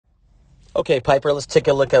Okay, Piper, let's take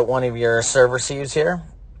a look at one of your serve receives here.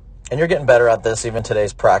 And you're getting better at this even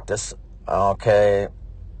today's practice. Okay,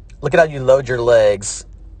 look at how you load your legs.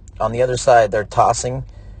 On the other side, they're tossing.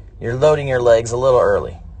 You're loading your legs a little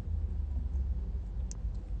early.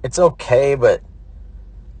 It's okay, but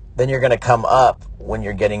then you're going to come up when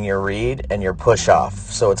you're getting your read and your push off.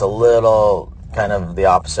 So it's a little kind of the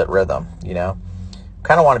opposite rhythm, you know.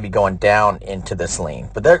 Kind of want to be going down into this lean.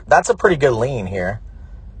 But that's a pretty good lean here.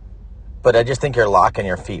 But I just think you're locking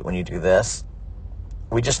your feet when you do this.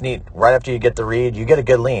 We just need, right after you get the read, you get a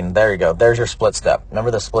good lean. There you go. There's your split step.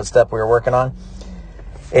 Remember the split step we were working on?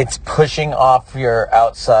 It's pushing off your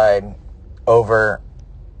outside over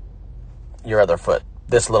your other foot.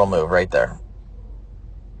 This little move right there.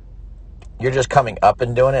 You're just coming up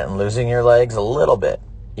and doing it and losing your legs a little bit,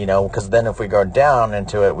 you know, because then if we go down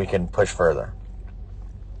into it, we can push further.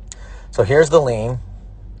 So here's the lean.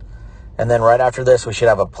 And then right after this, we should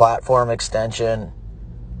have a platform extension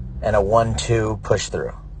and a 1-2 push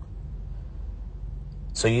through.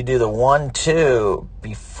 So you do the 1-2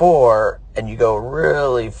 before and you go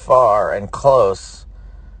really far and close.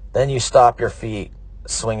 Then you stop your feet,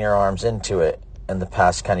 swing your arms into it, and the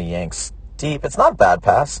pass kind of yanks deep. It's not a bad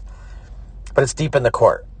pass, but it's deep in the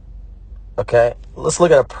court. Okay? Let's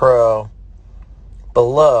look at a pro.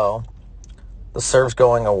 Below, the serve's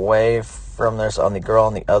going away from this on the girl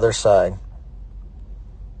on the other side.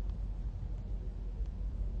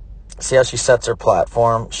 See how she sets her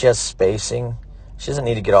platform? She has spacing. She doesn't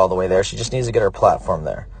need to get all the way there. She just needs to get her platform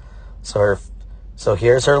there. So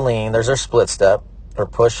here's her lean. There's her split step. Her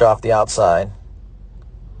push off the outside.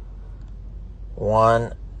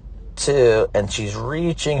 1, 2. And she's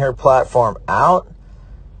reaching her platform out.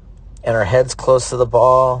 And her head's close to the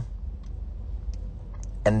ball.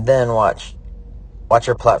 And then watch. Watch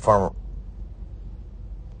her platform.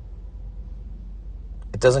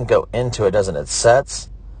 It doesn't go into it, doesn't it? It sets.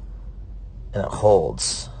 And it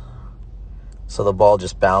holds. So the ball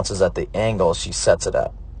just bounces at the angle she sets it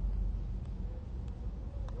at.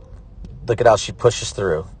 Look at how she pushes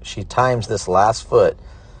through. She times this last foot,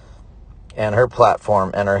 and her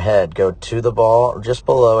platform and her head go to the ball, just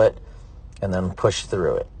below it, and then push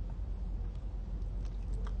through it.